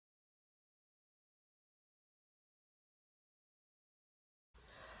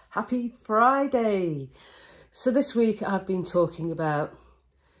Happy Friday. So this week I've been talking about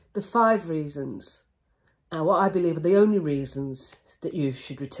the 5 reasons and what I believe are the only reasons that you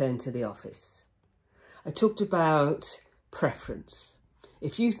should return to the office. I talked about preference.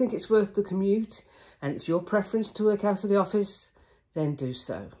 If you think it's worth the commute and it's your preference to work out of the office, then do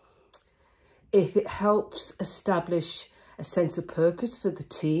so. If it helps establish a sense of purpose for the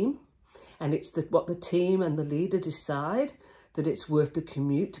team, and it's what the team and the leader decide, that it's worth the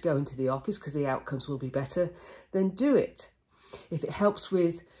commute to go into the office because the outcomes will be better, then do it. If it helps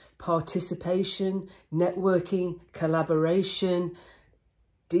with participation, networking, collaboration,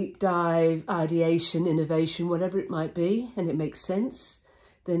 deep dive, ideation, innovation, whatever it might be, and it makes sense,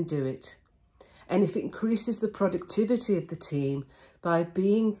 then do it. And if it increases the productivity of the team by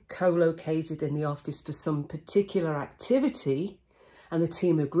being co-located in the office for some particular activity, and the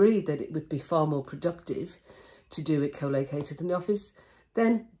team agreed that it would be far more productive to do it co-located in the office,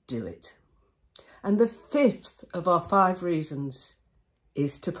 then do it. And the 5th of our 5 reasons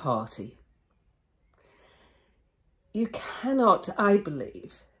is to party. You cannot, I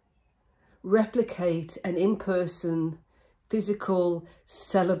believe, replicate an in-person physical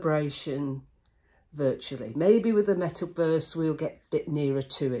celebration virtually. Maybe with the metaverse we'll get a bit nearer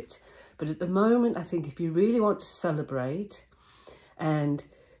to it. But at the moment, I think if you really want to celebrate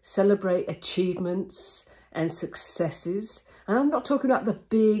achievements and successes, and I'm not talking about the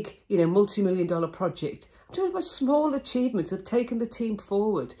big, multi-million-dollar project. I'm talking about small achievements that have taken the team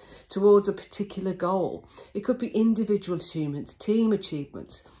forward towards a particular goal. It could be individual achievements, team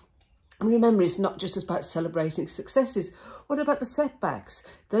achievements. And remember, it's not just about celebrating successes. What about the setbacks?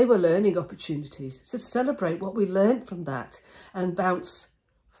 They were learning opportunities. So celebrate what we learned from that and bounce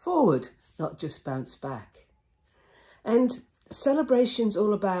forward, not just bounce back. And celebration's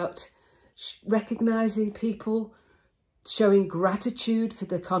all about recognising people, showing gratitude for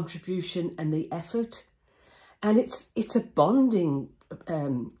their contribution and the effort. And it's a bonding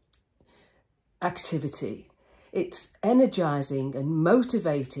activity. It's energising and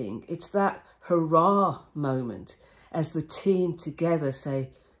motivating. It's that hurrah moment as the team together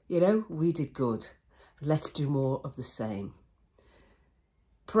say, we did good. Let's do more of the same.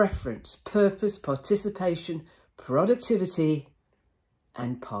 Preference, purpose, participation, productivity,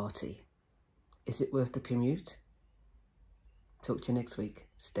 and party. Is it worth the commute? Talk to you next week.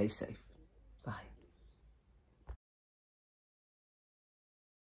 Stay safe.